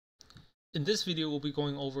In this video, we'll be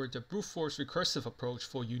going over the brute force recursive approach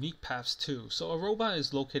for unique paths 2. So a robot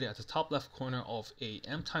is located at the top left corner of a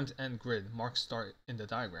m times n grid marked start in the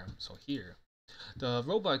diagram, so here. The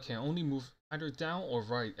robot can only move either down or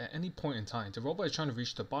right at any point in time. The robot is trying to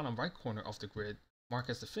reach the bottom right corner of the grid, marked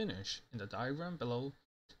as the finish in the diagram below.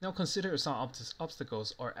 Now consider if some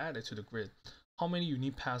obstacles are added to the grid. How many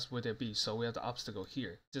unique paths would there be? So we have the obstacle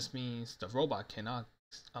here. This means the robot cannot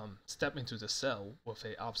step into the cell with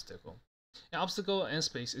an obstacle. An obstacle and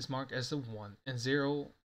space is marked as a 1 and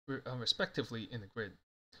 0 respectively in the grid.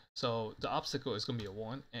 So the obstacle is going to be a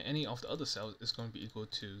 1 and any of the other cells is going to be equal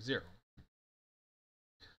to 0.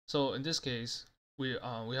 So in this case, we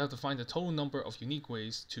have to find the total number of unique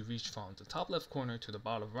ways to reach from the top left corner to the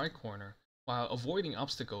bottom right corner while avoiding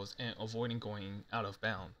obstacles and avoiding going out of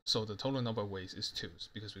bound. So the total number of ways is 2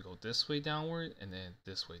 because we go this way downward and then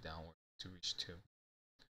this way downward to reach 2.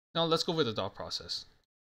 Now let's go over the thought process.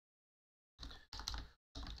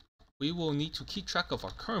 We will need to keep track of our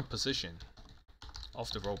current position of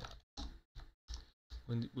the robot.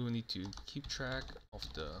 We will need to keep track of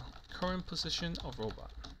the current position of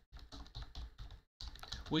robot,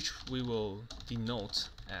 which we will denote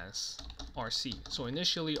as RC. So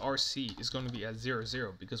initially RC is going to be at 0,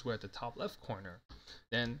 0 because we're at the top left corner.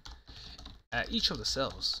 Then at each of the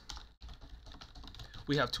cells,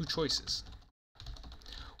 we have two choices.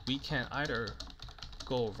 We can either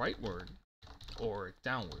go rightward or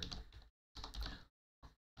downward.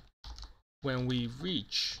 When we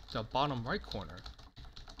reach the bottom right corner,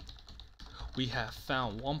 we have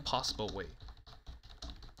found one possible way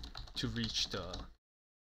to reach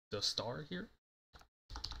the star here.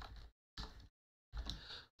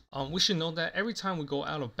 We should know that every time we go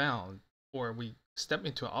out of bound or we step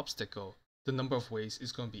into an obstacle, the number of ways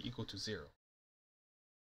is going to be equal to 0.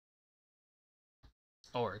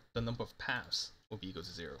 Or the number of paths will be equal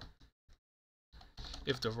to 0.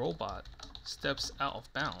 If the robot steps out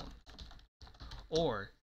of bound or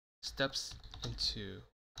steps into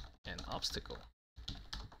an obstacle,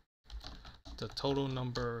 the total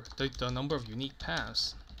number, the number of unique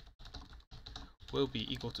paths will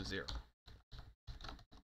be equal to 0.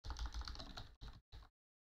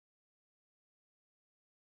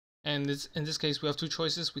 And in this case, we have two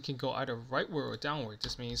choices. We can go either rightward or downward.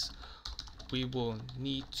 This means we will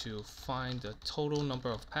need to find the total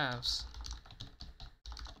number of paths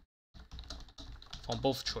from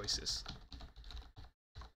both choices.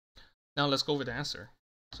 Now let's go over the answer.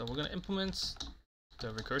 So we're going to implement the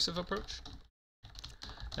recursive approach.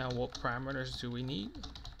 Now what parameters do we need?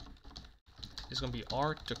 It's going to be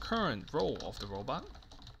R, the current row of the robot,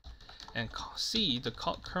 and C, the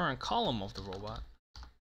current column of the robot.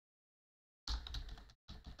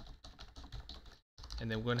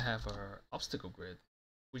 And then we're going to have our obstacle grid,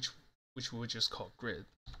 which we would just call grid.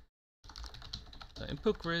 The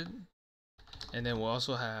input grid, and then we'll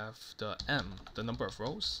also have the M, the number of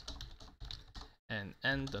rows, and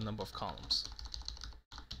N, the number of columns.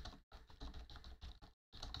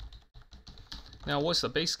 Now what's the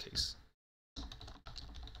base case?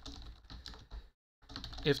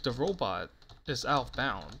 If the robot is out of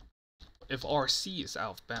bound, if RC is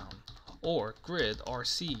out of bound, or grid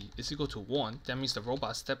RC is equal to 1, that means the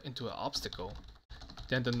robot stepped into an obstacle,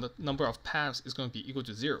 then the number of paths is going to be equal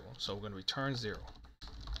to 0, so we're going to return 0.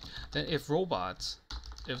 Then if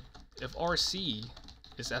RC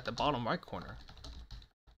is at the bottom right corner,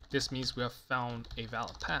 this means we have found a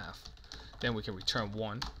valid path, then we can return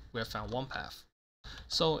 1, we have found one path.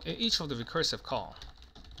 So in each of the recursive call,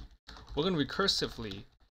 we're going to recursively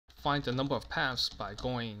find the number of paths by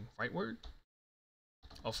going rightward,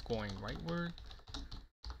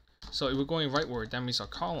 So if we're going rightward, that means our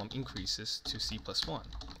column increases to C plus 1.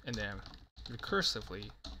 And then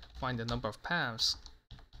recursively find the number of paths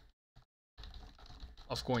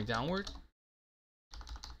of going downward,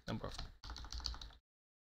 number of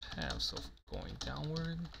paths of going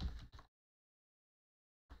downward.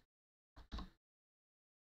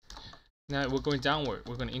 Now we're going downward,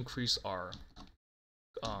 we're going to increase our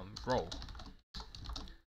row.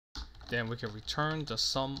 Then we can return the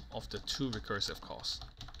sum of the two recursive calls,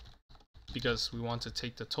 because we want to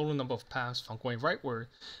take the total number of paths from going rightward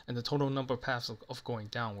and the total number of paths of going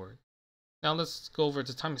downward. Now let's go over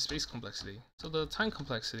the time and space complexity. So the time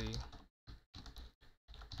complexity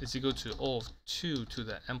is equal to O of 2 to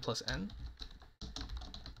the m plus n,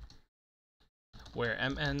 where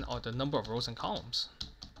mn are the number of rows and columns.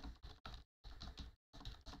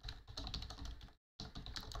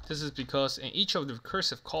 This is because in each of the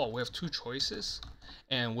recursive call we have two choices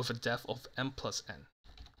and with a depth of m plus n.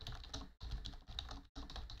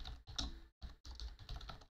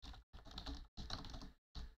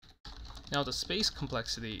 Now the space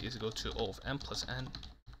complexity is equal to O of n plus n.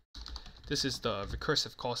 This is the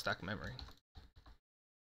recursive call stack memory.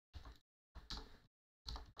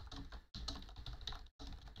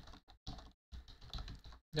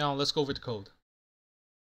 Now let's go over the code.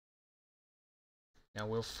 Now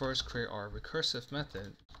we'll first create our recursive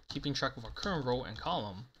method, keeping track of our current row and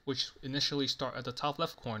column, which initially start at the top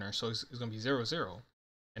left corner, so it's going to be 0, 0.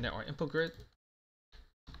 And then our input grid,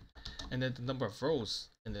 and then the number of rows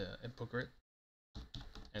in the input grid,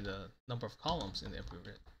 and the number of columns in the input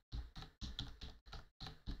grid.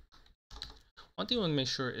 One thing we want to make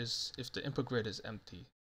sure is if the input grid is empty.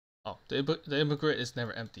 Oh, the input grid is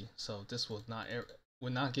never empty, so this will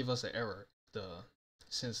not give us an error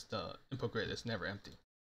since the input grid is never empty.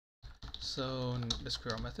 So let's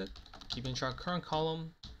create our method, keeping track current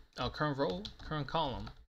column, current row, current column,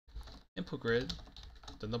 input grid,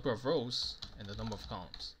 the number of rows, and the number of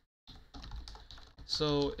columns.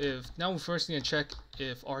 So now we first need to check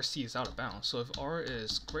if RC is out of bounds. So if R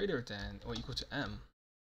is greater than or equal to M,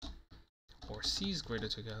 or C is greater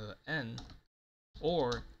to N,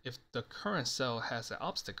 or if the current cell has an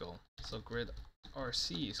obstacle, so grid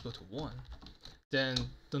RC is equal to 1, then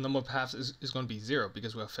the number of paths is going to be 0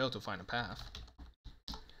 because we have failed to find a path.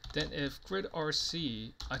 Then if grid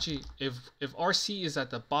RC, actually if RC is at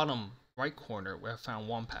the bottom right corner, we have found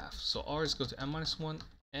one path. So R is equal to n-1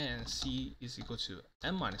 and C is equal to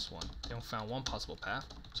n-1. Then we found one possible path,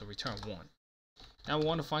 so return 1. Now we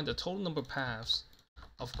want to find the total number of paths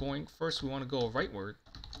of going, first we want to go rightward,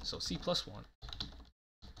 so C plus 1.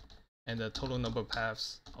 And the total number of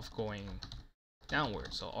paths of going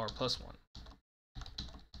downward, so R plus 1.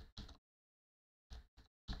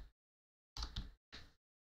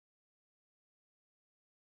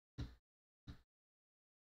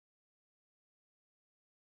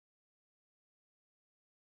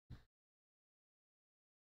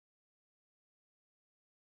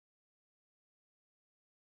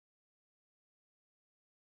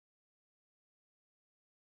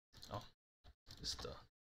 Oh, this is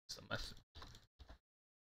the method.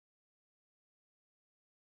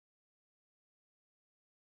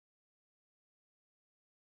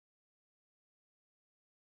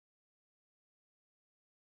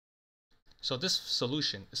 So this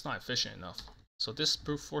solution is not efficient enough. So this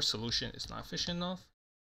brute force solution is not efficient enough.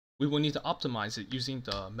 We will need to optimize it using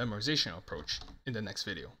the memorization approach in the next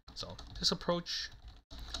video. So this approach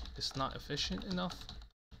is not efficient enough,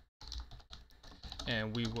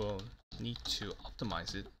 and we will need to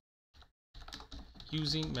optimize it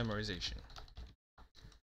using memorization.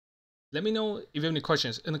 Let me know if you have any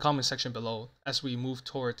questions in the comment section below as we move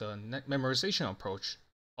toward the memorization approach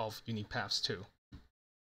of unique paths 2.